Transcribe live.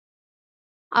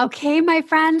Okay, my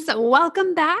friends,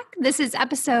 welcome back. This is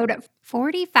episode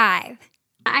 45.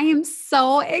 I am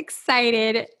so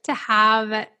excited to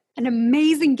have an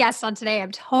amazing guest on today.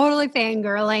 I'm totally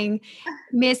fangirling.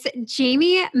 Miss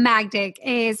Jamie Magdick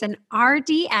is an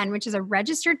RDN, which is a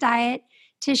registered dietitian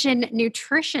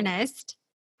nutritionist.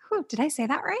 Whew, did I say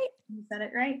that right? You said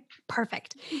it right.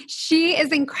 Perfect. She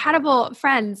is incredible.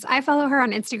 Friends, I follow her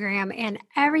on Instagram, and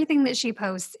everything that she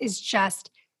posts is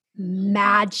just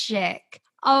magic.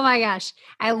 Oh my gosh,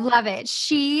 I love it.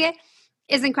 She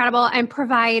is incredible and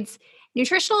provides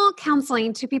nutritional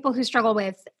counseling to people who struggle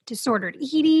with disordered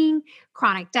eating,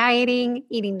 chronic dieting,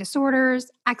 eating disorders,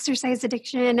 exercise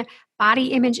addiction,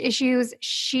 body image issues.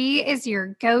 She is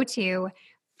your go to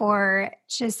for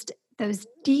just those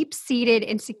deep seated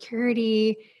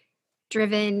insecurity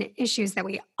driven issues that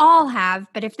we all have.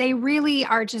 But if they really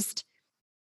are just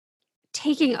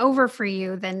taking over for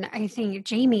you, then I think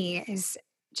Jamie is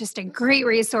just a great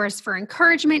resource for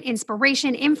encouragement,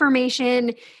 inspiration,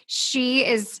 information. She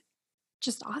is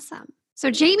just awesome.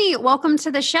 So, Jamie, welcome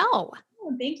to the show. Oh,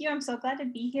 thank you. I'm so glad to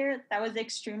be here. That was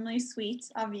extremely sweet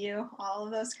of you. All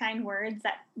of those kind words.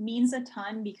 That means a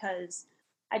ton because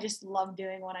I just love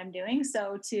doing what I'm doing.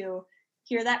 So to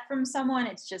hear that from someone,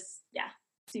 it's just,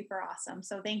 super awesome.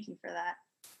 So thank you for that.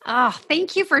 Oh,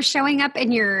 thank you for showing up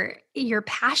in your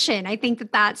passion. I think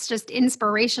that that's just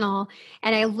inspirational,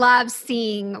 and I love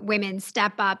seeing women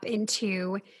step up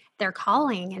into their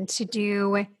calling and to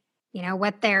do,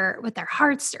 what their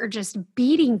hearts are just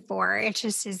beating for. It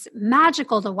just is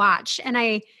magical to watch, and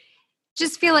I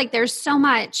just feel like there's so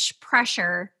much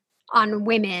pressure on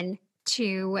women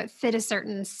to fit a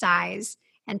certain size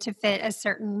and to fit a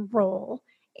certain role.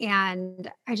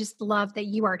 And I just love that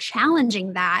you are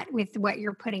challenging that with what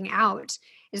you're putting out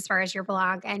as far as your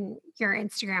blog and your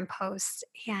Instagram posts.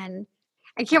 And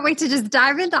I can't wait to just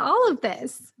dive into all of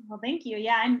this. Well, thank you.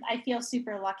 Yeah, I feel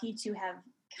super lucky to have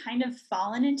kind of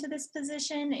fallen into this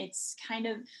position. It's kind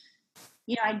of,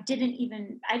 I didn't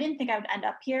think I would end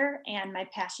up here, and my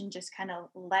passion just kind of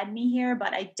led me here,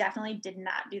 but I definitely did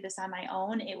not do this on my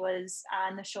own. It was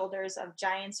on the shoulders of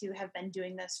giants who have been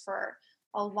doing this for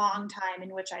a long time,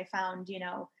 in which I found,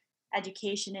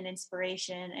 education and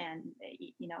inspiration and,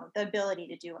 the ability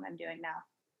to do what I'm doing now.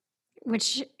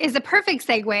 Which is a perfect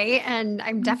segue. And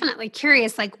I'm definitely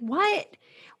curious, like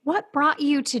what brought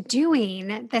you to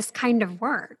doing this kind of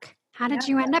work? How Yeah, did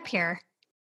you end up here?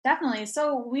 definitely.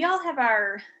 So we all have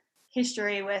our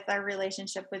history with our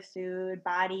relationship with food,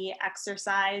 body,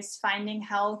 exercise, finding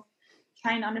health,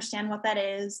 trying to understand what that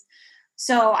is.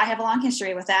 So I have a long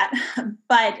history with that.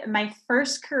 But my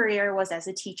first career was as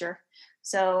a teacher.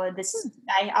 So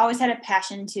I always had a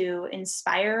passion to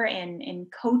inspire and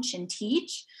coach and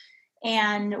teach.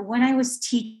 And when I was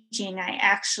teaching, I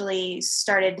actually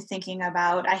started thinking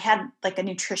about, I had like a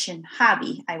nutrition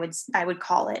hobby, I would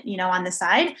call it, on the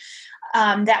side.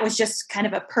 That was just kind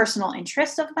of a personal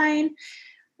interest of mine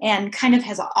and kind of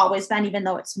has always been, even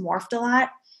though it's morphed a lot.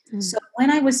 So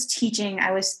when I was teaching,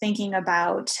 I was thinking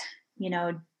about, you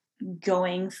know,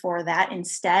 going for that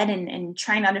instead and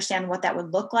trying to understand what that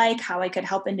would look like, how I could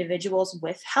help individuals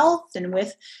with health and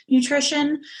with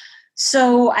nutrition.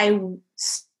 So I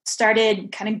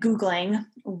started kind of Googling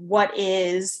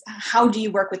how do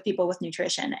you work with people with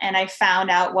nutrition? And I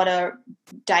found out what a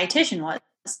dietitian was.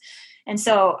 And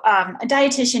so a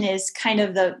dietitian is kind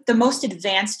of the most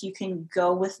advanced you can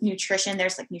go with nutrition.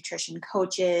 There's like nutrition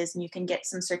coaches and you can get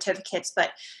some certificates,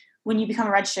 but when you become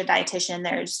a registered dietitian,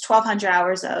 there's 1,200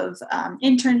 hours of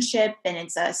internship and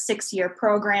it's a 6-year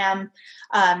program.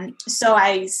 So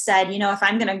I said, if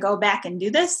I'm going to go back and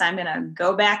do this, I'm going to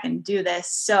go back and do this.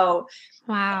 So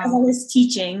Wow. as I was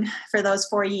teaching for those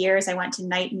 4 years, I went to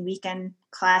night and weekend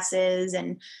classes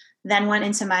and then went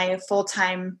into my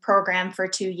full-time program for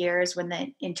 2 years when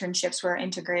the internships were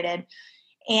integrated.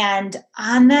 And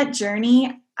on that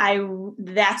journey,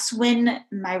 that's when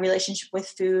my relationship with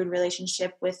food,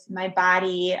 relationship with my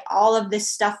body, all of this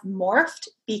stuff morphed,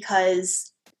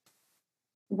 because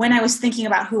when I was thinking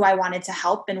about who I wanted to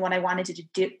help and what I wanted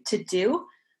to do,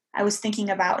 I was thinking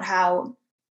about how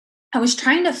I was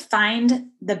trying to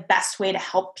find the best way to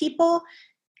help people.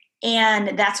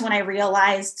 And that's when I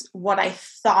realized what I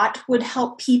thought would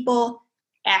help people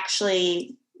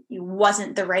actually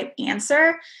wasn't the right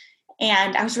answer.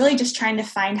 And I was really just trying to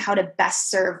find how to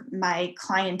best serve my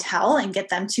clientele and get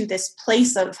them to this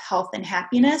place of health and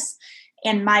happiness.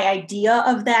 And my idea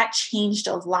of that changed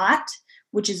a lot,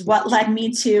 which is what led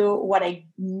me to what I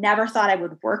never thought I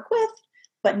would work with.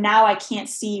 But now I can't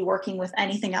see working with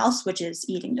anything else, which is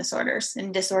eating disorders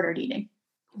and disordered eating.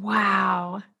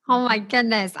 Wow. Oh my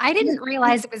goodness. I didn't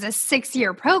realize it was a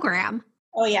 6-year program.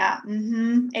 Oh yeah.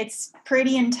 It's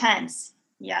pretty intense.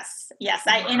 Yes. Yes.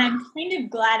 And I'm kind of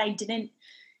glad I didn't,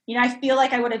 I feel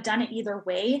like I would have done it either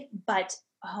way, but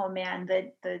oh man,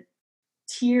 the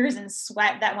tears and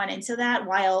sweat that went into that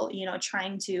while,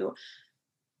 trying to,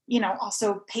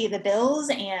 also pay the bills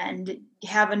and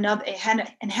have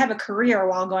a career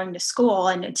while going to school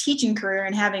and a teaching career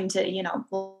and having to,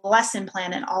 lesson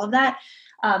plan and all of that.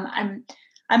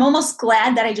 I'm almost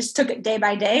glad that I just took it day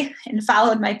by day and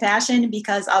followed my passion,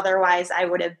 because otherwise I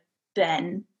would have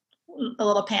been a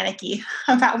little panicky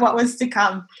about what was to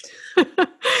come.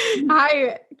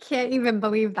 I can't even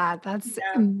believe that. That's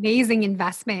Yeah. amazing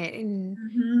investment in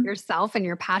hmm yourself and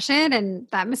your passion. And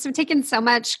that must have taken so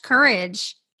much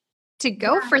courage to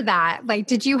go Yeah. for that. Like,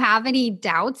 did you have any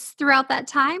doubts throughout that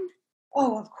time?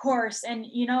 Oh, of course. And,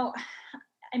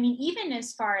 I mean, even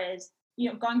as far as,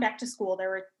 going back to school, there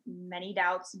were many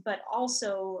doubts, but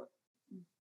also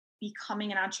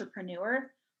becoming an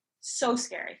entrepreneur, so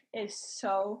scary. It's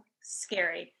so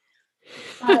scary.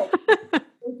 But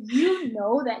if you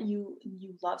know that you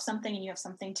love something and you have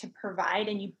something to provide,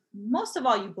 and you, most of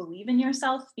all, you believe in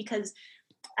yourself, because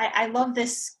I love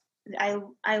this.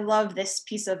 I love this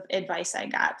piece of advice I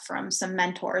got from some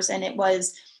mentors, and it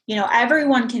was,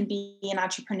 everyone can be an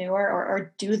entrepreneur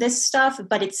or do this stuff,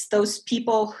 but it's those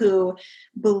people who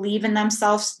believe in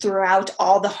themselves throughout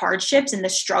all the hardships and the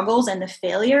struggles and the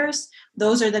failures.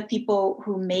 Those are the people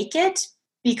who make it,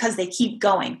 because they keep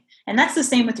going. And that's the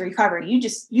same with recovery.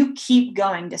 You keep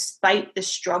going despite the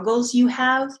struggles you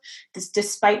have,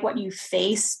 despite what you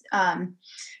face,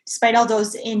 despite all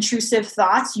those intrusive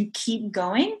thoughts. You keep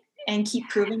going and keep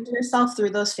proving to yourself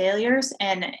through those failures,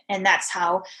 and that's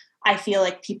how I feel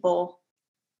like people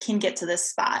can get to this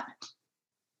spot.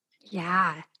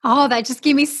 Yeah. Oh, that just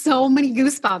gave me so many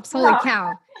goosebumps. Holy Oh,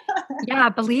 cow. Yeah,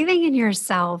 believing in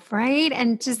yourself, right?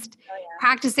 And just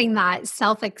practicing that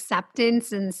self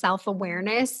acceptance and self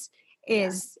awareness yeah.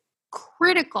 is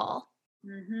critical.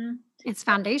 hmm It's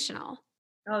foundational.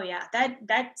 Oh yeah,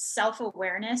 that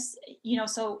self-awareness,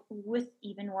 so with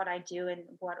even what I do and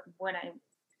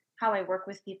how I work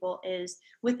with people is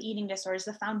with eating disorders,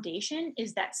 the foundation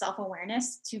is that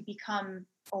self-awareness, to become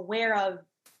aware of,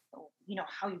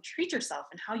 how you treat yourself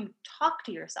and how you talk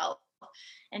to yourself.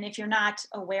 And if you're not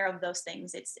aware of those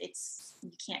things, it's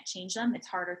you can't change them. It's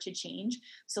harder to change.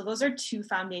 So those are two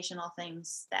foundational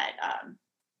things that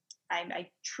I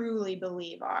truly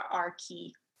believe are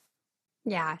key.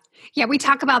 Yeah. Yeah. We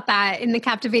talk about that in the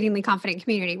Captivatingly Confident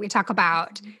community. We talk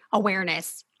about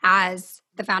awareness as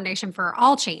the foundation for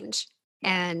all change,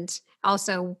 and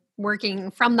also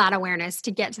working from that awareness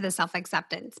to get to the self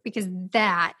acceptance, because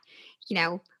that, you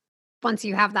know, once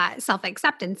you have that self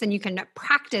acceptance and you can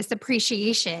practice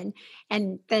appreciation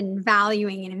and then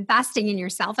valuing and investing in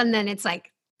yourself. And then it's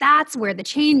like, that's where the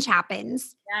change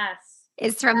happens, Yes.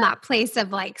 is from that place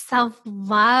of like self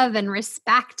love and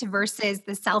respect versus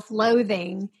the self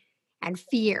loathing and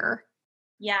fear.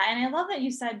 Yeah, and I love that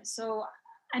you said so.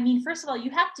 I mean, first of all,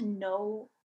 you have to know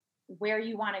where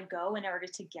you want to go in order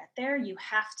to get there. You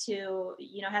have to,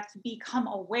 become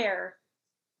aware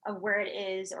of where it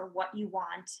is or what you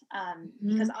want,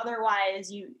 because Mhm.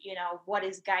 otherwise, what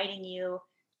is guiding you.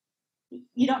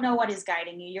 You don't know what is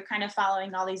guiding you. You're kind of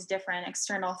following all these different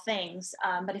external things.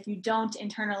 But if you don't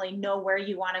internally know where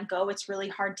you want to go, it's really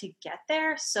hard to get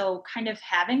there. So, kind of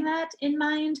having that in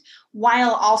mind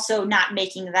while also not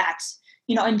making that,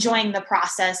 enjoying the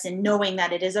process and knowing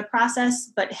that it is a process,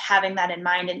 but having that in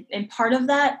mind. And part of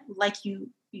that, like you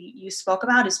spoke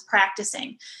about, is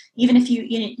practicing. Even if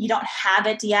you don't have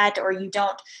it yet, or you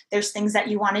don't, there's things that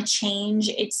you want to change.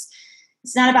 It's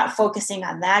not about focusing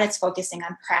on that. It's focusing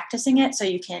on practicing it, so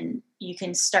you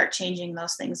can start changing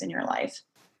those things in your life.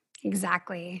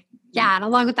 Exactly. Yeah. And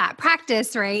along with that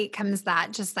practice, right, comes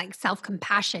that just like self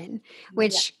compassion, Yeah.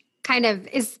 which kind of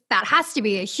is that has to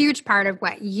be a huge part of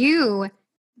what you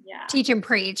Yeah. teach and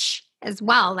preach as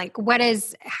well. Like,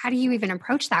 how do you even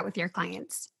approach that with your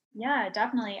clients? Yeah,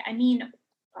 definitely. I mean,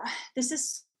 this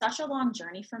is such a long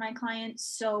journey for my clients.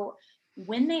 So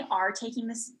when they are taking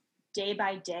this day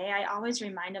by day, I always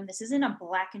remind them this isn't a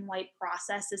black and white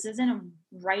process. This isn't a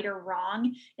right or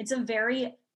wrong. It's a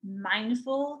very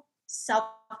mindful,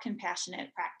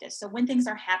 self-compassionate practice. So when things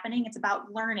are happening, it's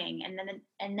about learning and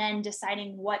then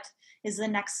deciding what is the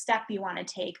next step you want to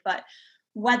take. But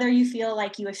whether you feel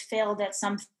like you have failed at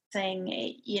something,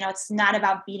 it's not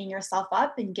about beating yourself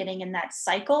up and getting in that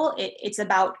cycle. It's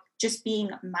about just being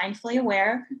mindfully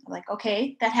aware, like,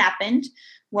 okay, that happened.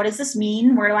 What does this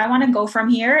mean? Where do I want to go from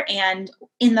here? And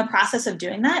in the process of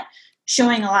doing that,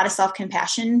 showing a lot of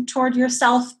self-compassion toward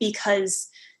yourself, because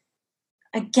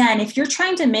again, if you're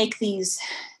trying to make these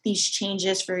these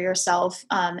changes for yourself.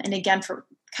 And again, for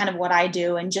kind of what I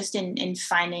do, and just in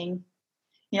finding,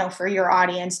 for your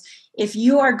audience, if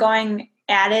you are going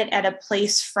at it at a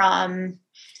place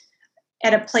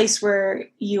where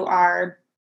you are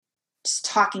just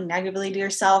talking negatively to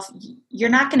yourself, you're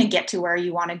not going to get to where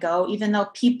you want to go, even though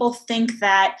people think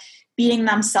that beating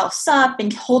themselves up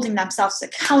and holding themselves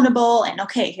accountable and,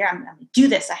 okay, here, I'm going to do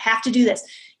this. I have to do this,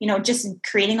 just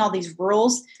creating all these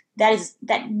rules,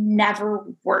 that never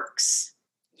works.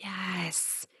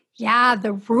 Yes. Yeah.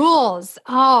 The rules.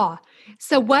 Oh,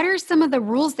 so what are some of the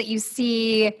rules that you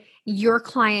see your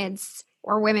clients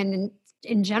or women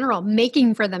in general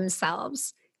making for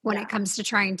themselves when it comes to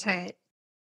trying to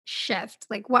shift?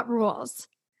 Like, what rules?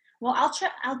 Well,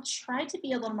 I'll try to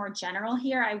be a little more general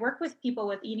here. I work with people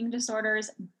with eating disorders,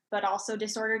 but also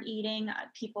disordered eating,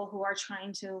 people who are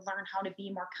trying to learn how to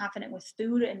be more confident with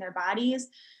food in their bodies.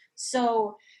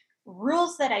 So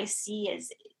rules that I see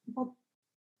is, well,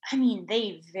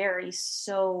 they vary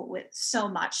so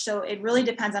much. So it really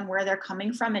depends on where they're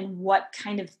coming from and what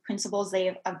kind of principles they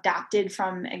have adopted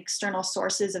from external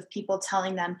sources of people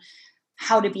telling them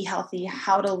how to be healthy,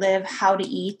 how to live, how to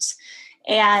eat.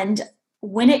 And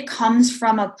when it comes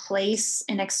from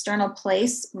an external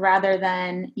place, rather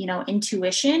than,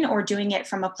 intuition or doing it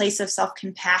from a place of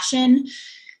self-compassion,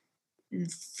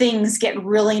 things get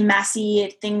really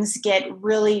messy. Things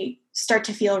start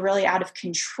to feel really out of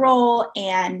control,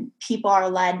 and people are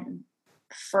led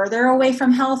further away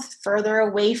from health, further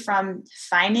away from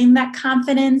finding that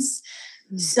confidence.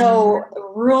 Mm-hmm. So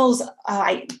rules,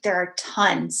 there are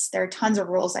tons of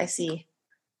rules I see.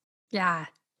 Yeah.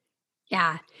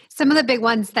 Yeah. Some of the big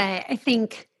ones that I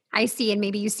think I see, and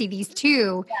maybe you see these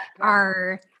too,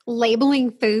 are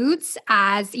labeling foods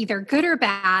as either good or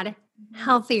bad,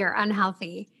 healthy or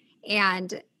unhealthy,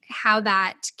 and how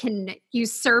that can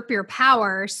usurp your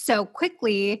power so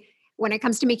quickly when it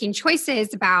comes to making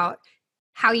choices about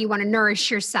how you want to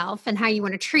nourish yourself and how you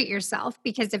want to treat yourself.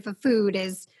 Because if a food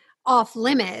is off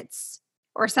limits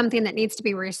or something that needs to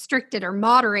be restricted or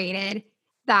moderated,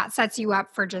 that sets you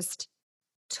up for just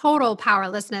total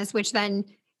powerlessness, which then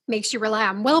makes you rely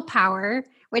on willpower,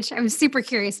 which I'm super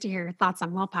curious to hear your thoughts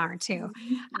on willpower too.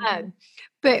 Mm-hmm.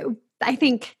 But I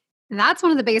think that's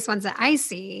one of the biggest ones that I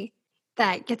see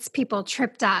that gets people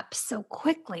tripped up so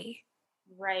quickly.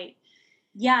 Right.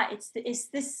 Yeah. It's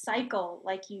this cycle,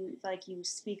 like you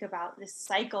speak about, this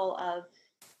cycle of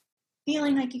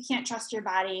feeling like you can't trust your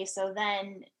body. So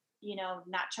then,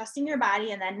 not trusting your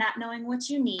body, and then not knowing what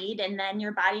you need, and then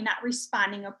your body not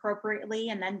responding appropriately,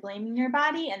 and then blaming your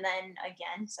body. And then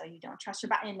again, so you don't trust your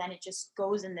body, and then it just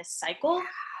goes in this cycle.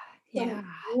 Yeah.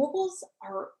 So rules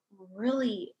are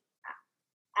really,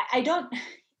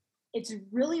 it's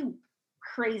really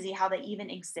crazy how they even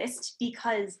exist,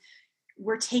 because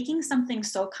we're taking something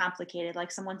so complicated,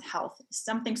 like someone's health,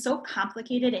 something so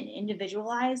complicated and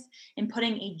individualized, and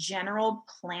putting a general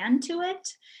plan to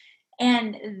it.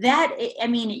 And that,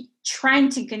 trying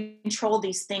to control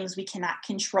these things we cannot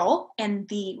control. And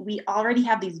we already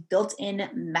have these built-in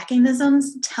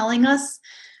mechanisms telling us,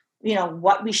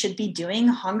 what we should be doing,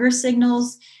 hunger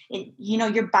signals.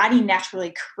 Your body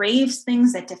naturally craves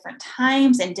things at different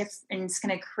times, and it's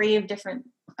going to crave different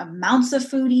amounts of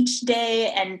food each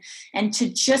day. And to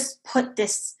just put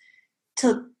this,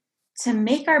 to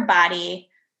make our body,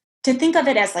 to think of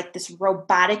it as like this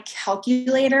robotic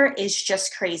calculator, is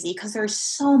just crazy, because there's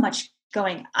so much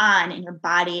going on in your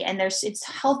body, and its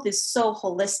health is so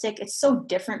holistic. It's so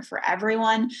different for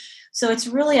everyone. So it's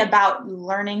really about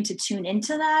learning to tune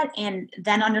into that, and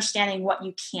then understanding what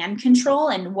you can control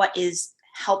and what is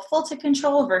helpful to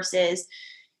control versus,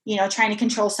 trying to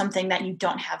control something that you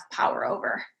don't have power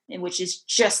over, and which is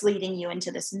just leading you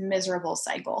into this miserable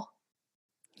cycle.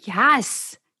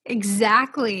 Yes.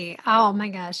 Exactly. Oh my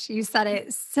gosh. You said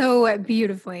it so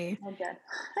beautifully. Okay.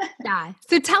 Yeah.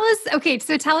 So tell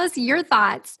us your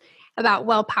thoughts about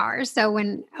willpower. So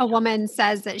when a woman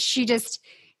says that she just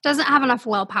doesn't have enough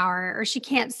willpower, or she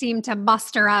can't seem to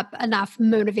muster up enough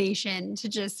motivation to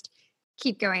just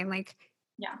keep going, like,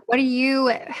 what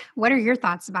are your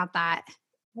thoughts about that?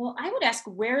 Well, I would ask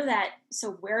where's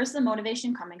the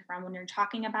motivation coming from when you're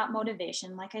talking about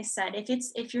motivation? Like I said,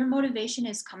 if your motivation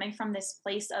is coming from this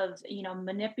place of,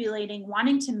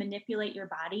 wanting to manipulate your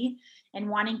body and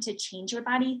wanting to change your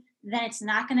body, then it's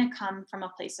not going to come from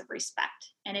a place of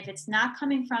respect. And if it's not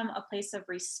coming from a place of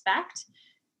respect,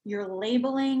 you're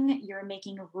labeling, you're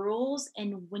making rules.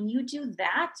 And when you do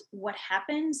that, what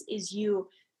happens is you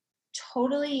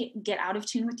totally get out of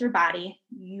tune with your body.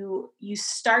 You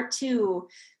start to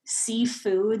see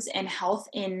foods and health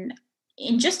in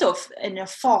a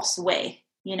false way.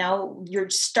 You're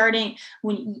starting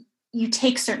when you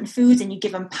take certain foods and you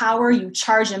give them power, you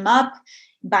charge them up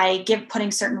by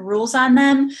putting certain rules on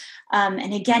them.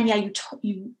 And again,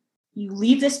 you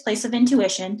leave this place of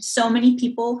intuition. So many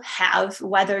people have,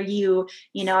 whether you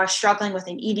are struggling with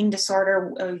an eating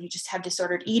disorder, or you just have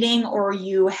disordered eating, or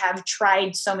you have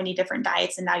tried so many different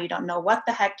diets and now you don't know what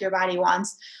the heck your body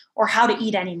wants or how to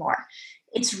eat anymore.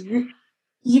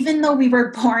 Even though we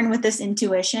were born with this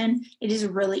intuition, it is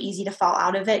really easy to fall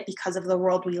out of it because of the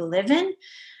world we live in.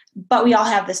 But we all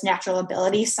have this natural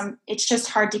ability. It's just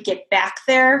hard to get back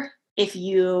there if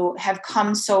you have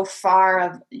come so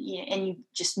far and you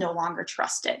just no longer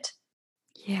trust it.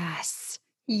 Yes.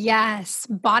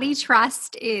 Body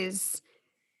trust is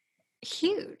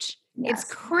huge. Yes.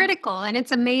 It's critical, and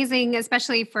it's amazing,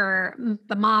 especially for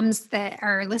the moms that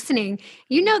are listening.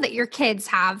 You know that your kids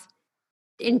have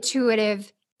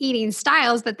intuitive eating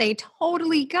styles that they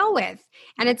totally go with.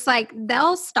 And it's like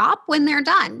they'll stop when they're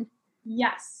done.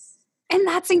 Yes. And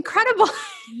that's incredible.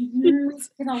 We're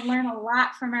going to learn a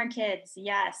lot from our kids.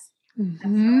 Yes.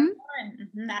 Mm-hmm.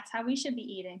 That's how we should be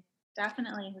eating.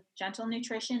 Definitely with gentle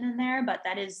nutrition in there, but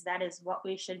that is what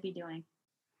we should be doing.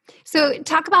 So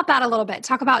talk about that a little bit.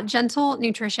 Talk about gentle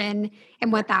nutrition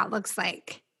and what that looks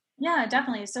like. Yeah,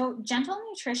 definitely. So gentle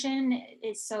nutrition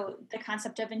is the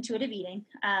concept of intuitive eating.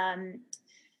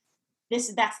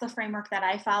 That's the framework that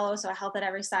I follow. So a health at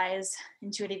every size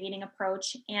intuitive eating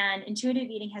approach, and intuitive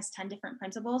eating has 10 different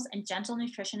principles, and gentle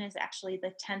nutrition is actually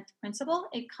the 10th principle.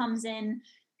 It comes in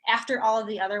after all of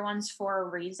the other ones for a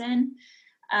reason.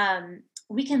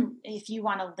 We can, if you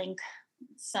want to link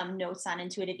some notes on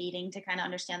intuitive eating to kind of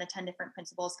understand the 10 different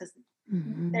principles, because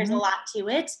there's a lot to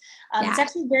it. It's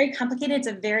actually very complicated. It's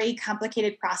a very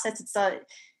complicated process.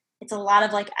 It's a lot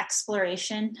of like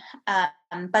exploration, but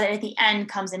at the end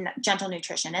comes in gentle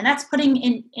nutrition, and that's putting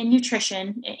in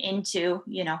nutrition into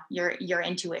your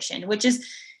intuition, which is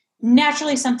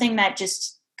naturally something that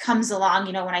just comes along.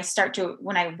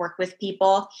 When I work with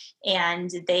people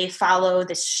and they follow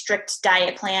this strict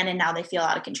diet plan, and now they feel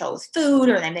out of control with food,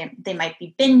 or they might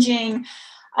be binging.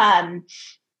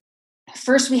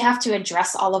 First, we have to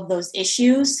address all of those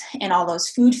issues and all those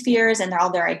food fears and all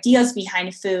their ideas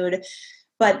behind food.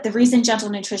 But the reason gentle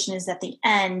nutrition is at the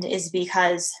end is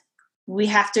because we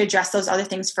have to address those other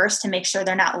things first to make sure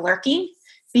they're not lurking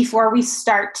before we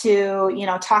start to,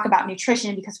 talk about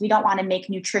nutrition, because we don't want to make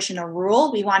nutrition a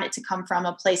rule. We want it to come from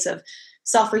a place of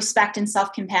self-respect and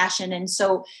self-compassion. And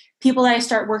so people that I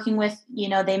start working with,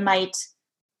 they might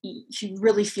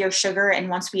really fear sugar. And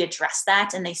once we address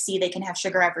that and they see they can have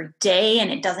sugar every day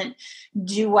and it doesn't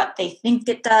do what they think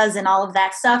it does and all of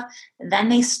that stuff, then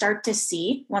they start to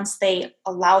see, once they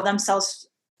allow themselves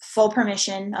full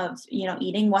permission of,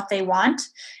 eating what they want.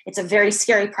 It's a very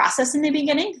scary process in the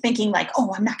beginning, thinking like,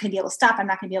 oh, I'm not going to be able to stop. I'm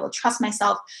not going to be able to trust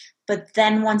myself. But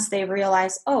then once they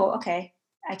realize, oh, okay,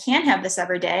 I can have this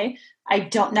every day. I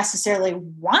don't necessarily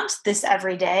want this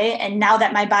every day. And now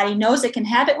that my body knows it can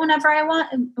have it whenever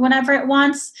it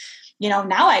wants,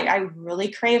 now I really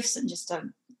crave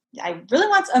I really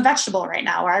want a vegetable right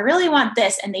now, or I really want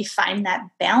this. And they find that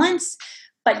balance,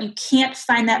 but you can't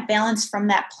find that balance from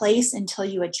that place until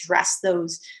you address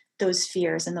those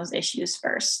fears and those issues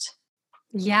first.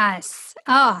 Yes.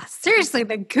 Oh, seriously,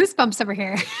 the goosebumps over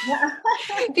here. Yeah.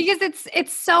 Because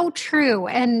it's so true.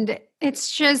 And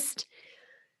it's just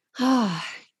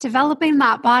developing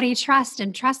that body trust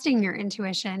and trusting your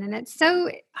intuition. And it's so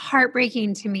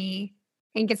heartbreaking to me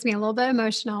and gets me a little bit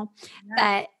emotional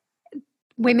that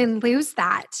women lose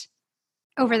that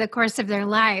over the course of their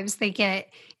lives. They get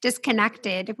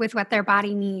disconnected with what their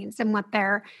body needs and what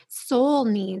their soul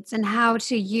needs, and how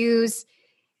to use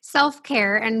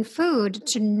self-care and food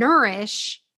to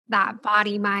nourish that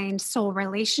body, mind, soul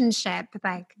relationship.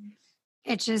 Like,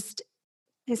 it just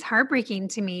is heartbreaking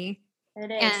to me. It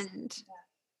is. And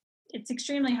it's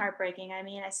extremely heartbreaking. I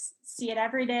mean, I see it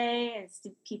every day. I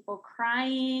see people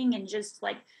crying and just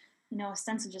like, a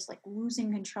sense of just like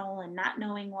losing control and not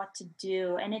knowing what to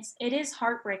do. And it is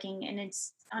heartbreaking, and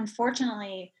it's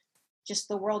unfortunately just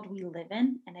the world we live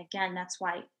in. And again, that's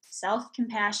why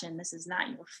self-compassion, this is not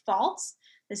your fault.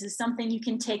 This is something you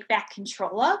can take back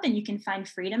control of and you can find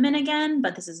freedom in again,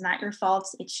 but this is not your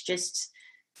fault. It's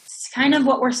kind of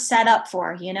what we're set up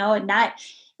for,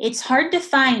 it's hard to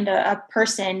find a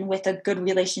person with a good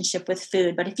relationship with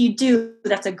food. But if you do,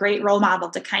 that's a great role model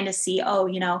to kind of see,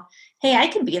 hey, I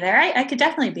could be there. I could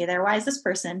definitely be there. Why is this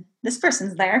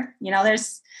person's there?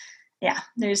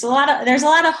 There's a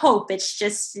lot of hope. It's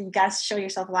just, you got to show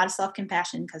yourself a lot of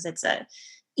self-compassion, because it's a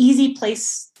easy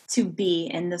place to be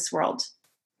in this world.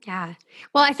 Yeah.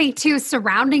 Well, I think too,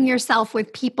 surrounding yourself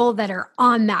with people that are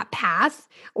on that path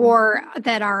or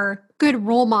that are good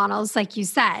role models, like you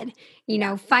said,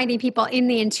 Yeah. finding people in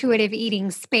the intuitive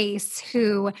eating space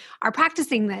who are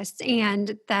practicing this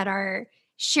and that are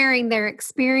sharing their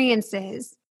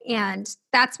experiences. And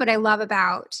that's what I love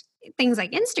about things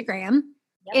like Instagram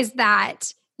Yep. is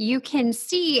that you can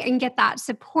see and get that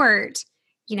support,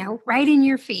 right in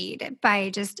your feed by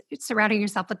just surrounding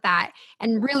yourself with that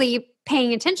and really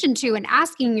paying attention to and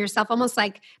asking yourself almost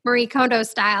like Marie Kondo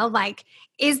style, like,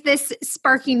 is this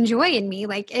sparking joy in me?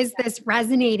 Like, is this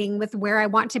resonating with where I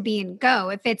want to be and go?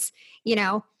 If it's, you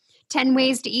know, 10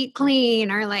 ways to eat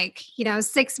clean or like,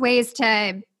 6 ways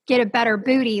to get a better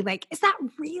booty, like, is that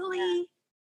really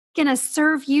going to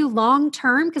serve you long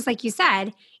term? Because, like you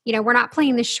said, we're not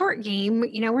playing the short game,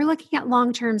 we're looking at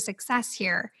long term success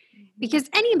here because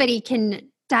anybody can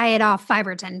diet off 5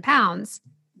 or 10 pounds,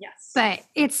 Yes. but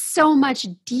it's so much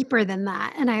deeper than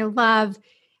that. And I love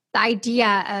the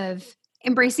idea of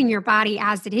embracing your body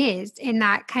as it is. And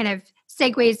that kind of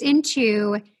segues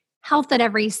into health at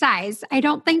every size. I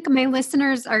don't think my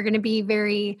listeners are going to be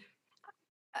very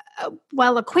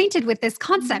well acquainted with this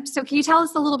concept. So, can you tell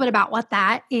us a little bit about what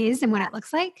that is and what it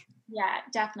looks like? Yeah,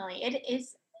 definitely. It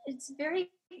is. It's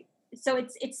very. So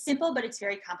it's simple, but it's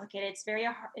very complicated.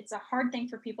 It's a hard thing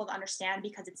for people to understand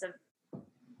because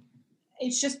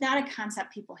it's just not a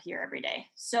concept people hear every day.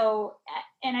 So,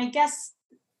 and I guess,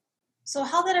 so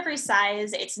health at every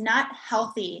size, it's not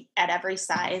healthy at every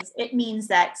size. It means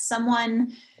that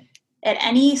someone at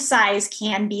any size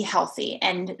can be healthy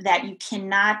and that you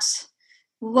cannot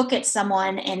look at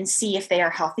someone and see if they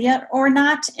are healthy or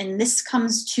not. And this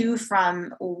comes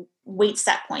from weight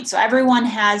set point. So everyone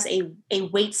has a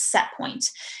weight set point.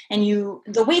 And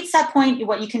the weight set point,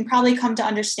 what you can probably come to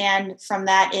understand from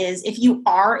that is if you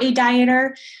are a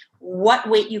dieter, what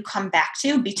weight you come back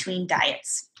to between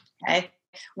diets. Okay.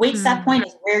 Weight set point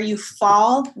is where you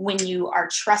fall when you are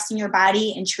trusting your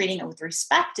body and treating it with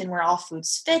respect and where all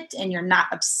foods fit and you're not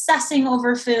obsessing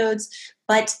over foods.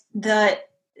 But the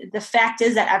fact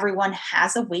is that everyone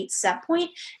has a weight set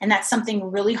point, and that's something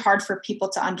really hard for people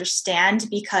to understand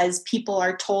because people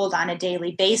are told on a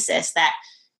daily basis that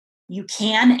you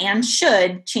can and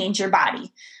should change your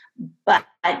body. But,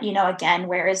 again,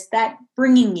 where is that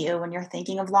bringing you when you're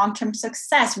thinking of long-term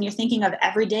success, when you're thinking of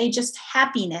everyday just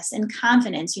happiness and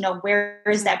confidence, where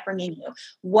is that bringing you?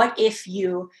 What if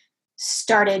you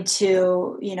started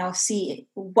to, see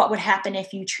what would happen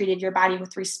if you treated your body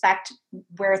with respect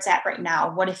where it's at right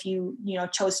now? What if you,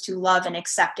 chose to love and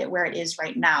accept it where it is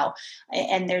right now?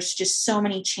 And there's just so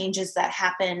many changes that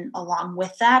happen along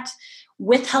with that.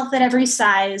 With health at every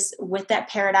size, with that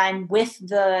paradigm, with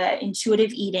the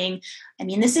intuitive eating. I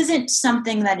mean, this isn't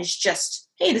something that is just,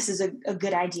 hey, this is a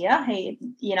good idea. Hey,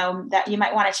 that you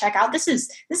might want to check out. This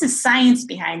is science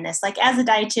behind this. Like as a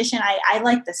dietitian, I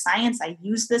like the science. I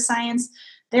use the science.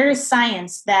 There is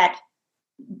science that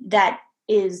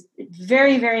is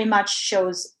very, very much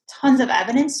shows tons of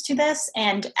evidence to this,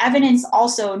 and evidence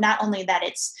also not only that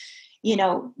it's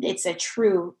a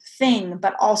true thing,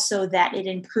 but also that it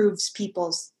improves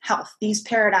people's health. These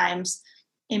paradigms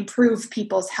improve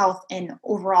people's health and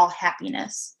overall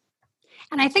happiness.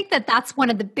 And I think that that's one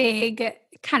of the big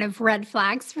kind of red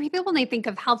flags for people when they think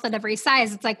of health at every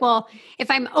size. It's like, well,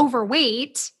 if I'm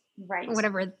overweight, right,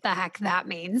 whatever the heck that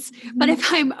means, but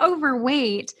if I'm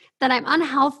overweight, then I'm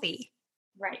unhealthy.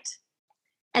 Right.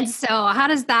 And so how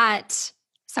does that,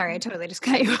 sorry, I totally just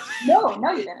cut you off.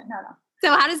 No, you didn't. No.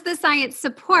 So how does the science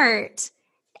support,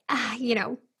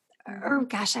 oh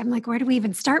gosh, I'm like, where do we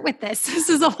even start with this? This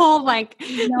is a whole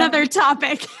another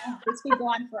topic. This could go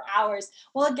on for hours.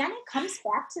 Well, again, it comes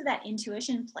back to that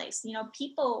intuition place.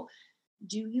 People,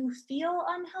 do you feel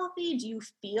unhealthy? Do you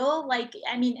feel like,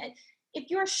 if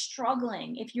you're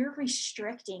struggling, if you're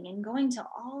restricting and going to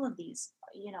all of these,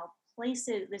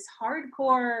 places, this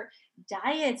hardcore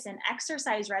diets and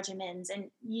exercise regimens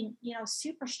and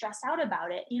super stressed out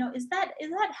about it, is that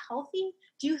healthy?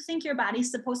 Do you think your body's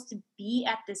supposed to be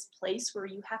at this place where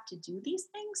you have to do these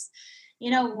things?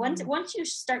 Once you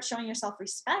start showing yourself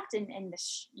respect and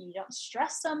you don't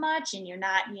stress so much and you're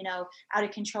not out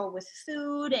of control with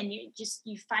food, and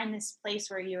you find this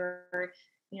place where you're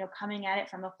coming at it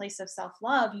from a place of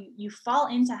self-love, you fall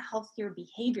into healthier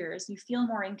behaviors, you feel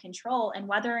more in control, and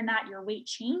whether or not your weight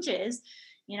changes,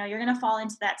 you're going to fall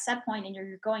into that set point and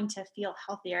you're going to feel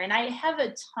healthier. And I have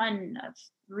a ton of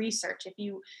research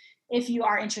if you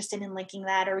are interested in linking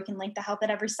that, or we can link the Health at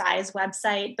Every Size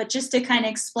website, but just to kind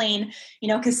of explain,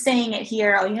 because saying it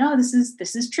here, this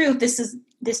is truth.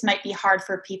 This might be hard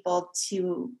for people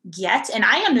to get. And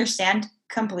I understand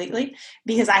completely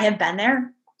because I have been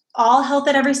there. all health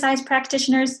at every size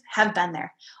practitioners have been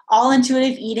there. All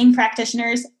intuitive eating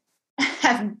practitioners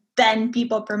have been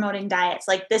people promoting diets.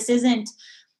 Like this is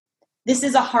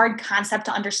a hard concept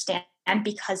to understand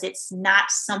because it's not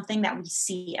something that we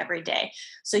see every day.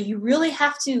 So you really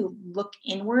have to look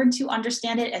inward to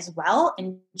understand it as well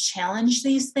and challenge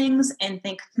these things and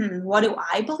think, what do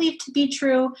I believe to be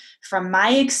true from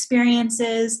my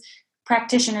experiences?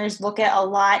 Practitioners look at a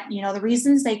lot, the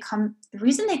reason they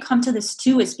come to this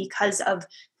too is because of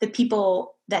the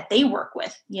people that they work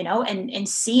with, and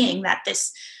seeing that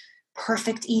this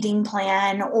perfect eating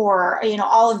plan or,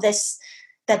 all of this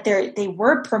that they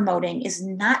were promoting is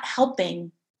not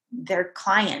helping their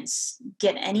clients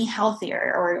get any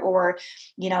healthier or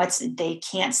they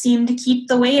can't seem to keep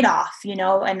the weight off,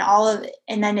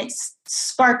 and then it's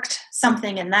sparked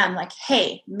something in them like,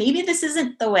 hey, maybe this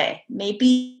isn't the way.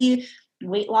 Maybe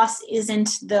weight loss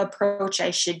isn't the approach I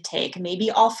should take.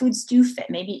 Maybe all foods do fit,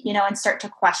 maybe, and start to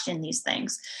question these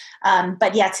things.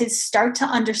 But yeah, to start to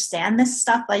understand this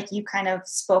stuff, like you kind of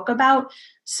spoke about,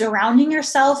 surrounding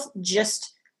yourself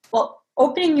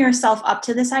opening yourself up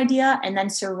to this idea and then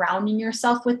surrounding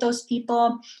yourself with those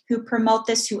people who promote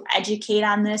this, who educate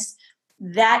on this,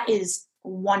 that is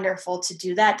wonderful to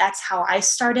do that. That's how I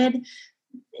started.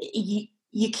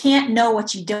 You can't know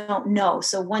what you don't know.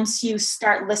 So once you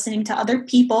start listening to other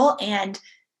people and,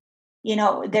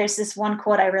 there's this one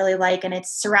quote I really like, and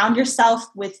it's surround yourself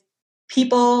with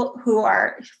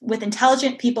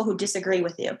intelligent people who disagree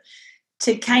with you,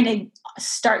 to kind of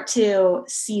start to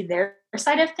see their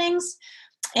side of things.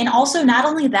 And also not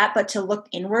only that, but to look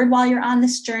inward while you're on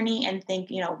this journey and think,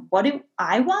 what do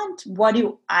I want? What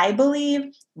do I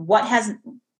believe? What has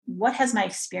my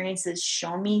experiences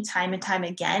shown me time and time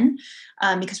again?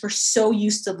 Because we're so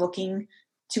used to looking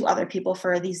to other people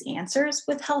for these answers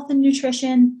with health and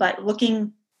nutrition, but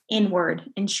looking inward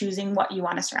and choosing what you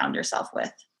want to surround yourself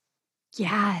with.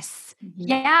 Yes. Mm-hmm.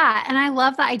 Yeah. And I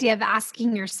love the idea of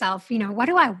asking yourself, what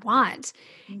do I want?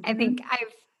 Mm-hmm. I think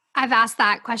I've asked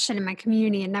that question in my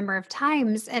community a number of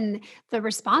times, and the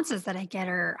responses that I get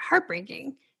are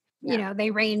heartbreaking. Yeah.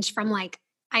 They range from like,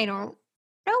 I don't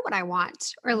know what I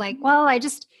want, or like, well, I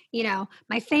just,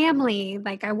 my family,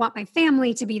 like I want my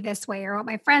family to be this way, or I want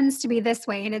my friends to be this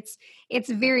way. And it's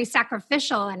very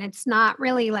sacrificial, and it's not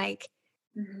really like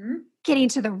getting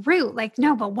to the root. Like,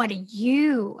 no, but what do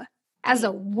you, as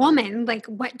a woman, like,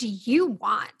 what do you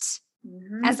want?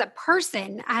 As a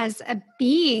person, as a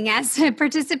being, as a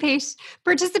participant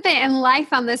in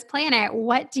life on this planet,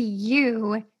 what do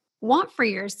you want for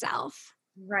yourself?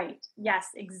 Right. Yes,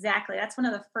 exactly. That's one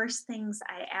of the first things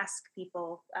I ask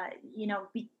people,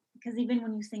 because even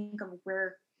when you think of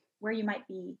where you might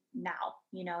be now,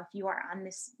 if you are on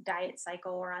this diet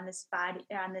cycle or on this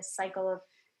cycle of,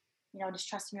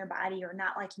 distrusting your body or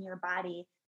not liking your body,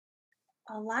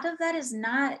 a lot of that is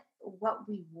not what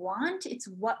we want. It's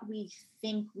what we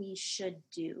think we should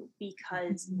do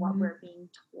because what we're being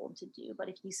told to do. But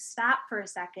if you stop for a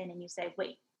second and you say,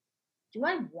 wait, do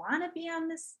I want to be on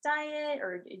this diet,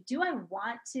 or do I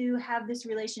want to have this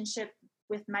relationship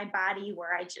with my body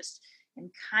where I just am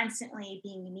constantly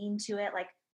being mean to it? Like,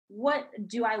 what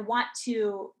do I want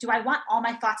all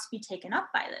my thoughts to be taken up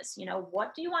by this?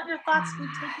 What do you want your thoughts to be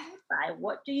taken up by?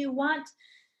 What do you want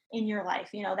in your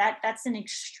life? That's an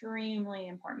extremely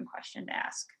important question to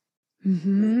ask.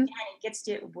 And it gets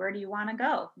to, where do you want to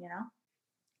go?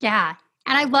 Yeah.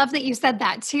 And I love that you said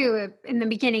that too in the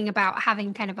beginning about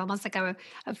having kind of almost like a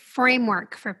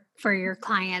framework for your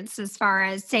clients, as far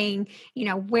as saying,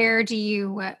 where do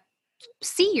you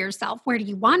see yourself? Where do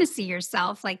you want to see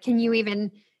yourself? Like, can you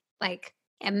even like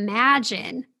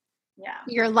imagine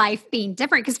your life being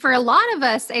different? Because for a lot of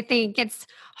us, I think it's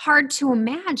hard to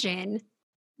imagine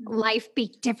life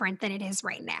be different than it is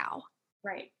right now.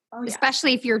 Right. Oh, yeah.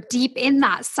 Especially if you're deep in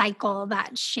that cycle,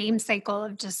 that shame cycle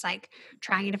of just like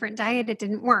trying a different diet, it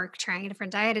didn't work, trying a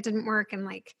different diet, it didn't work. And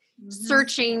like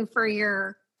searching for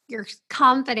your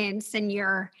confidence and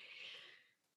your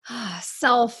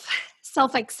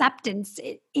self-acceptance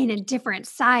in a different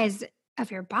size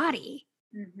of your body.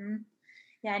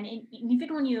 Yeah. And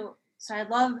even so I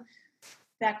love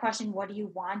that question, what do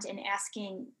you want? And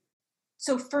asking,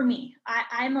 so for me,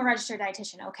 I'm a registered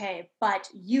dietitian, okay, but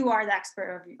you are the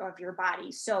expert of your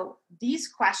body. So these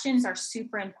questions are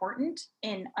super important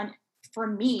for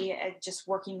me, just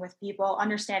working with people,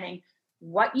 understanding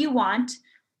what you want,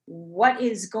 what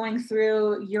is going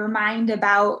through your mind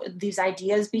about these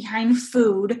ideas behind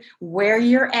food, where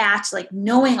you're at, like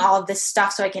knowing all of this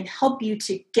stuff so I can help you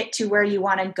to get to where you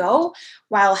want to go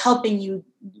while helping you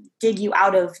dig you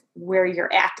out of where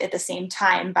you're at the same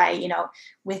time by,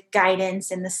 with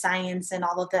guidance and the science and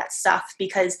all of that stuff,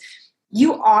 because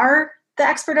you are the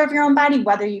expert of your own body,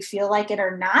 whether you feel like it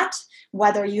or not,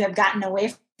 whether you have gotten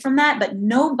away from that. But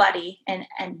nobody, and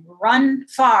run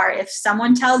far if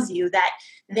someone tells you that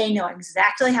they know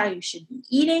exactly how you should be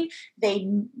eating. They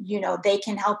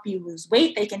can help you lose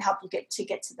weight. They can help you get to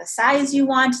the size you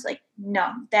want. Like,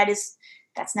 no, that's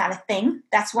not a thing.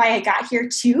 That's why I got here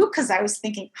too, because I was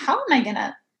thinking, how am I going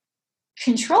to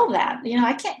control that?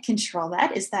 I can't control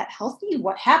that. Is that healthy?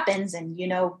 What happens? And,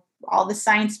 all the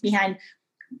science behind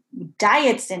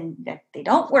diets, and that they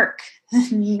don't work.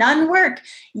 None work.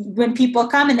 When people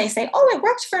come and they say, oh, it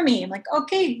worked for me. I'm like,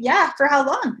 okay, yeah, for how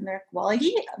long? And they're like, well,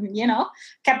 he,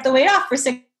 kept the weight off for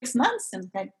 6 months. And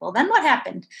I'm like, well, then what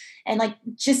happened? And like,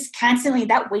 just constantly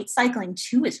that weight cycling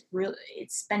too is really,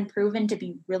 it's been proven to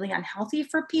be really unhealthy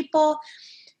for people.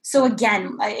 So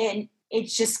again, it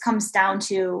just comes down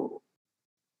to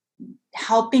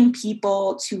helping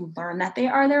people to learn that they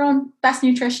are their own best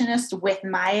nutritionist with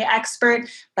my expert,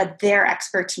 but their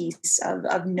expertise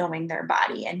of knowing their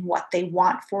body and what they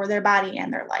want for their body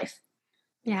and their life.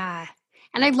 Yeah.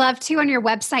 And I love too on your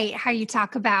website how you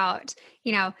talk about,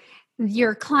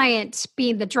 your client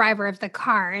being the driver of the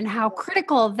car and how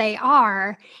critical they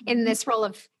are in this role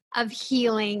of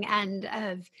healing and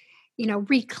of,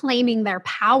 reclaiming their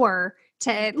power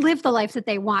to live the life that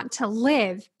they want to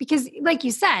live. Because like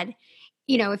you said,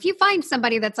 if you find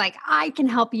somebody that's like, I can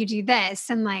help you do this,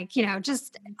 and like,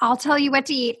 just I'll tell you what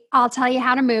to eat, I'll tell you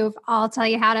how to move, I'll tell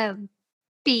you how to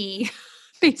be,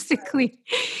 basically,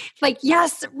 like,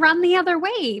 yes, run the other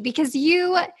way, because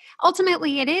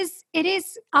ultimately it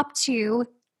is up to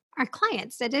our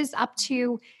clients. It is up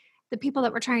to the people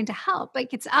that we're trying to help.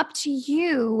 Like, it's up to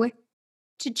you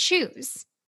to choose.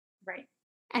 Right.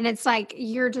 And it's like,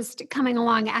 you're just coming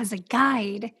along as a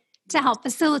guide to help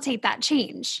facilitate that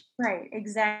change. Right,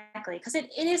 exactly. Because it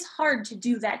is hard to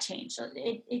do that change.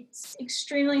 It's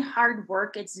extremely hard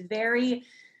work. It's very,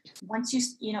 once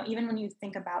even when you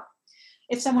think about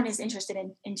if someone is interested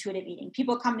in intuitive eating,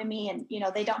 people come to me and,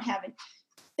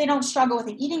 they don't struggle with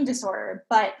an eating disorder,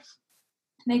 but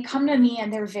they come to me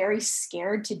and they're very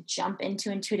scared to jump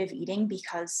into intuitive eating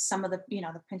because some of the,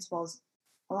 the principles,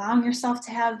 allowing yourself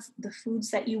to have the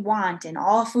foods that you want and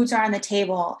all foods are on the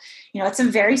table. It's a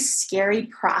very scary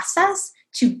process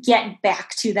to get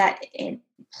back to that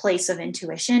place of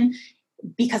intuition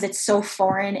because it's so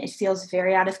foreign. It feels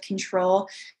very out of control.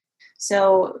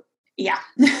 So, yeah.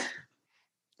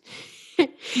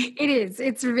 It is.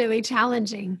 It's really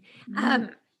challenging.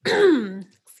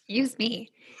 Excuse me.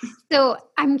 So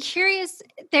I'm curious,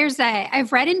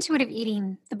 I've read Intuitive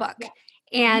Eating, the book. Yeah.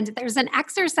 And there's an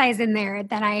exercise in there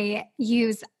that I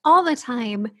use all the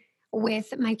time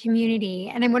with my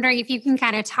community. And I'm wondering if you can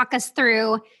kind of talk us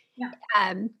through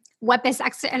what this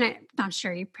exercise, and I'm not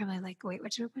sure, you're probably like, wait,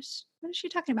 what is she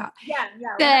talking about?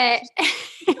 Yeah.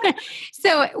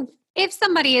 So if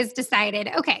somebody has decided,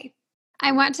 okay,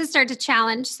 I want to start to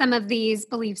challenge some of these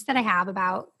beliefs that I have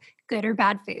about good or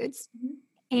bad foods,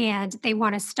 and they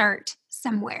want to start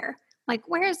somewhere, like,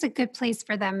 where is a good place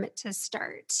for them to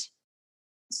start?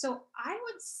 So I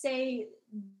would say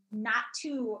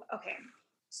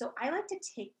so I like to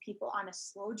take people on a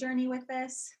slow journey with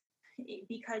this,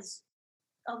 because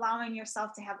allowing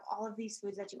yourself to have all of these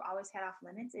foods that you always had off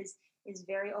limits is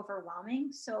very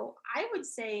overwhelming. So I would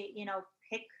say,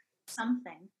 pick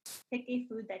a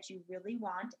food that you really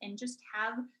want and just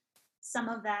have some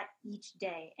of that each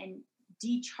day and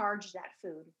decharge that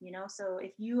food, So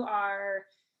if you are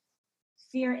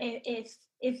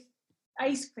if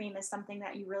ice cream is something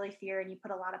that you really fear and you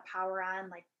put a lot of power on,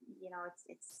 like,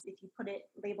 it's if you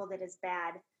labeled it as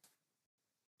bad,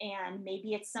 and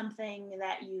maybe it's something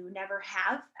that you never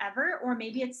have ever, or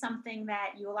maybe it's something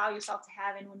that you allow yourself to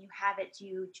have, and when you have it,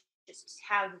 you just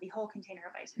have the whole container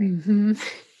of ice cream. Mm-hmm.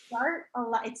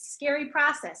 It's a scary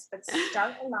process, but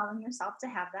start allowing yourself to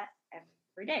have that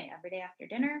every day after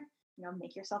dinner.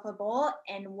 Make yourself a bowl,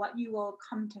 and what you will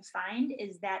come to find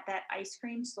is that ice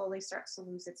cream slowly starts to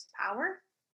lose its power,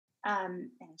 and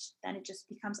then it just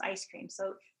becomes ice cream.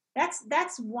 So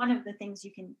that's one of the things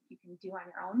you can do on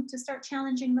your own to start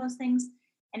challenging those things.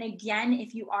 And again,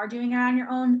 if you are doing it on your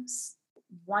own,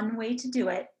 one way to do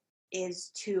it is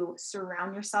to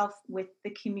surround yourself with the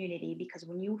community, because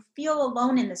when you feel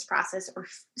alone in this process or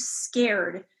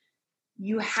scared,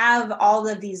 you have all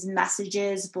of these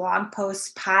messages, blog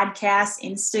posts, podcasts,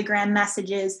 Instagram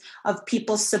messages of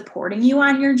people supporting you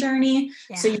on your journey.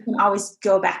 Yeah. So you can always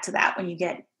go back to that when you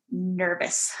get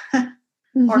nervous or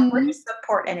for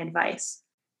support and advice.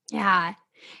 Yeah.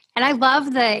 And I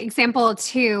love the example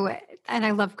too, and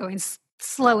I love going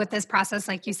slow with this process,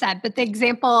 like you said, but the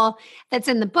example that's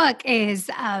in the book is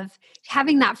of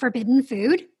having that forbidden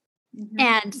food.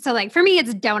 And so like for me,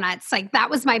 it's donuts. Like that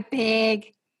was my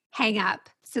big hang up.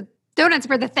 So donuts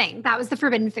were the thing. That was the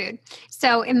forbidden food.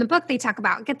 So in the book, they talk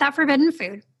about get that forbidden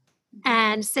food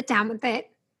and sit down with it.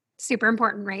 Super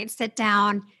important, right? Sit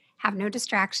down, have no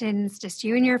distractions, just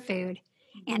you and your food,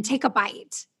 and take a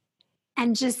bite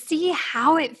and just see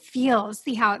how it feels.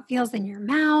 See how it feels in your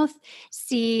mouth.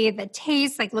 See the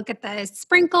taste, like look at the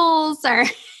sprinkles or,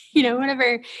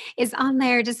 whatever is on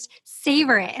there. Just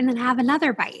savor it and then have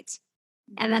another bite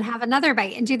and then have another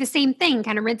bite and do the same thing,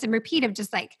 kind of rinse and repeat of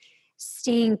just like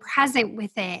staying present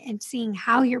with it and seeing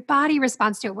how your body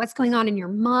responds to it, what's going on in your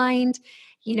mind,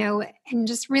 and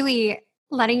just really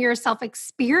letting yourself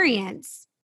experience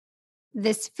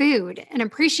this food and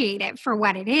appreciate it for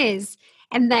what it is.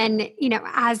 And then,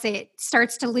 as it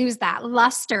starts to lose that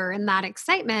luster and that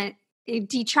excitement,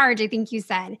 decharge, I think you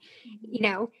said,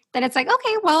 then it's like,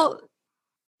 okay, well,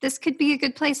 this could be a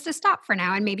good place to stop for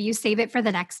now. And maybe you save it for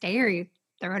the next day or you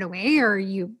throw it away or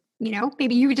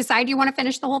maybe you decide you want to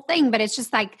finish the whole thing, but it's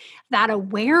just like that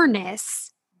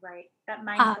awareness. Right. That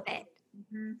mindful of it.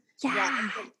 Mm-hmm. Yeah.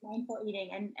 Mindful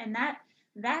eating. And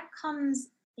that comes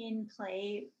in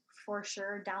play for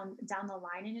sure down the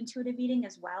line in intuitive eating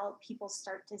as well. People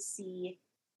start to see,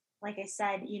 like I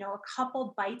said, a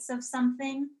couple bites of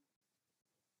something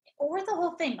or the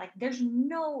whole thing. Like there's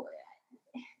no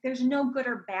good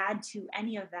or bad to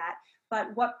any of that.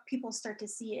 But what people start to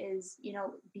see is,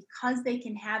 because they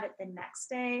can have it the next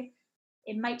day,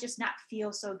 it might just not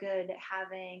feel so good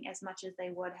having as much as they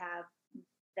would have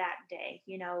that day,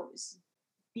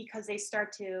 because they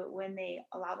start to, when they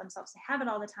allow themselves to have it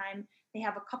all the time, they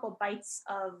have a couple bites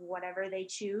of whatever they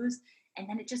choose, and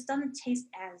then it just doesn't taste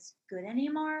as good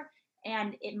anymore.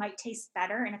 And it might taste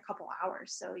better in a couple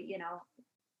hours. So,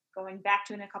 going back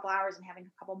to it in a couple hours and having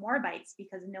a couple more bites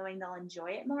because knowing they'll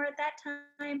enjoy it more at that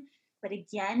time. But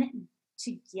again,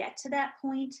 to get to that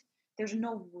point, there's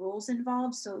no rules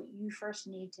involved. So you first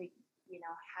need to,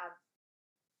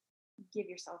 give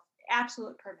yourself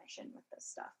absolute permission with this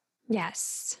stuff.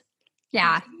 Yes.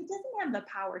 Yeah. It doesn't have the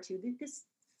power to. This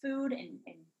food and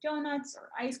donuts or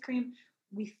ice cream,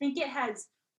 we think it has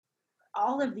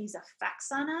all of these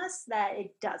effects on us that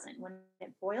it doesn't. When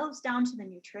it boils down to the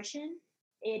nutrition,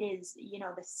 it is,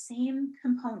 the same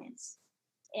components.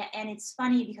 And it's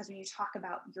funny because when you talk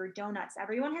about your donuts,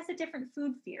 everyone has a different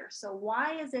food fear. So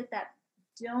why is it that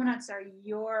donuts are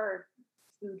your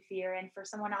food fear and for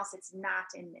someone else it's not,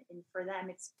 and for them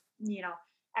it's,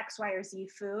 X, Y, or Z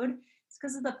food? It's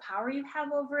because of the power you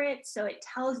have over it. So it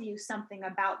tells you something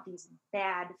about these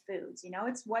bad foods.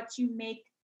 It's what you make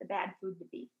the bad food to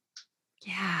be.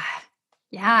 Yeah.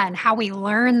 Yeah. And how we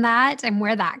learn that and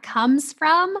where that comes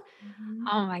from. Mm-hmm.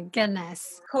 Oh my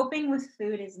goodness. Coping with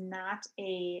food is not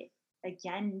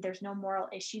again, there's no moral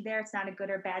issue there. It's not a good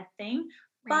or bad thing.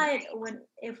 Right. But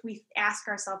if we ask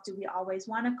ourselves, do we always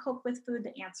want to cope with food?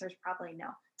 The answer is probably no.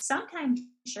 Sometimes,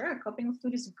 sure, coping with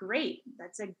food is great.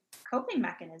 That's a coping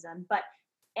mechanism. But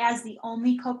as the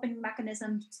only coping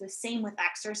mechanism, it's the same with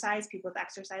exercise, people with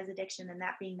exercise addiction, and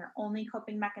that being their only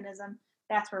coping mechanism,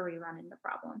 that's where we run into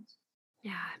problems.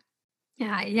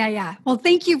 Yeah. Well,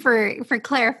 thank you for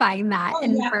clarifying that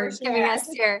for giving us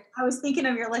your. I was thinking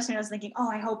of your listener. I was thinking,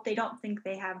 I hope they don't think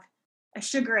they have a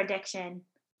sugar addiction,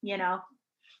 Yeah.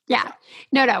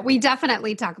 No, we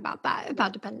definitely talk about that,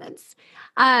 about dependence.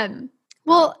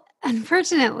 Well,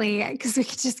 unfortunately, because we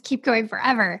could just keep going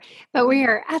forever, but we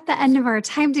are at the end of our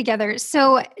time together.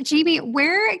 So, Jamie,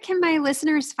 where can my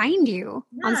listeners find you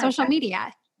on social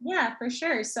media? Yeah, for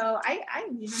sure. So I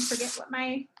even forget what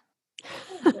my,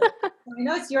 I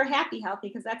know it's Your Happy Healthy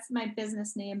because that's my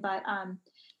business name, but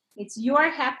it's Your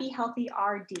Happy Healthy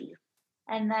RD.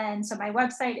 And then, so my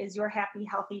website is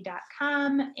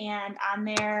yourhappyhealthy.com. And on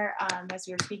there, as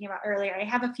we were speaking about earlier, I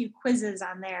have a few quizzes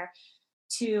on there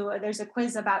too. There's a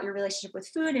quiz about your relationship with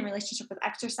food and relationship with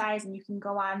exercise. And you can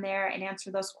go on there and answer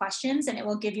those questions. And it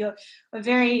will give you a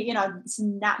very, it's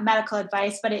not medical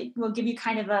advice, but it will give you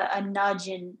kind of a nudge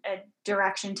in a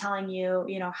direction telling you,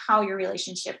 how your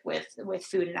relationship with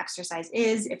food and exercise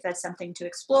is, if that's something to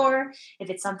explore, if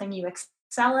it's something you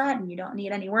excel at and you don't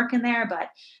need any work in there. But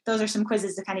those are some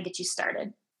quizzes to kind of get you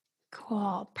started.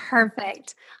 Cool.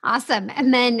 Perfect. Awesome.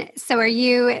 And then, so are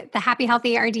you the Happy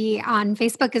Healthy RD on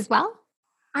Facebook as well?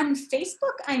 On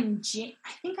Facebook, I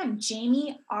think I'm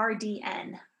Jamie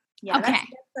RDN. Yeah, okay. That's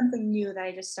something new that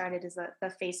I just started is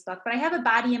the Facebook. But I have a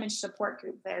body image support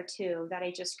group there too that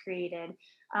I just created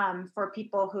for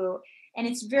people who And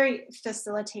it's very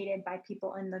facilitated by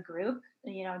people in the group,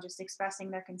 just expressing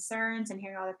their concerns and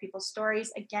hearing other people's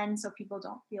stories again, so people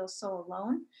don't feel so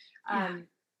alone. Yeah.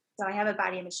 So I have a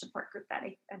body image support group that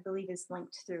I believe is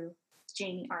linked through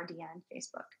Jamie RD on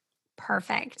Facebook.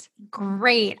 Perfect.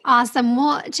 Great. Awesome.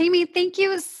 Well, Jamie, thank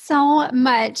you so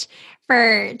much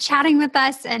for chatting with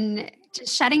us and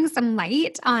just shedding some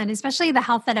light on especially the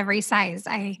health at every size.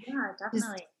 I Yeah, just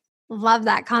definitely. love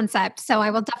that concept. So I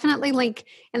will definitely link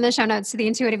in the show notes to the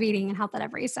intuitive eating and health at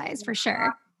every size Yeah, for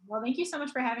sure. well, thank you so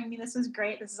much for having me. This was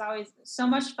great. This is always so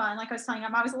much fun. Like I was telling you,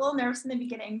 I'm always a little nervous in the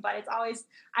beginning, but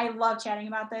I love chatting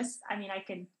about this. I mean, I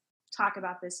could talk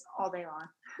about this all day long.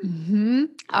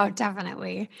 Oh,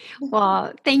 definitely.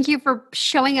 Well, thank you for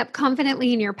showing up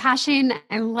confidently in your passion.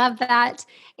 I love that.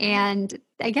 And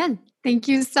again, thank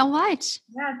you so much.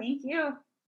 Yeah, thank you.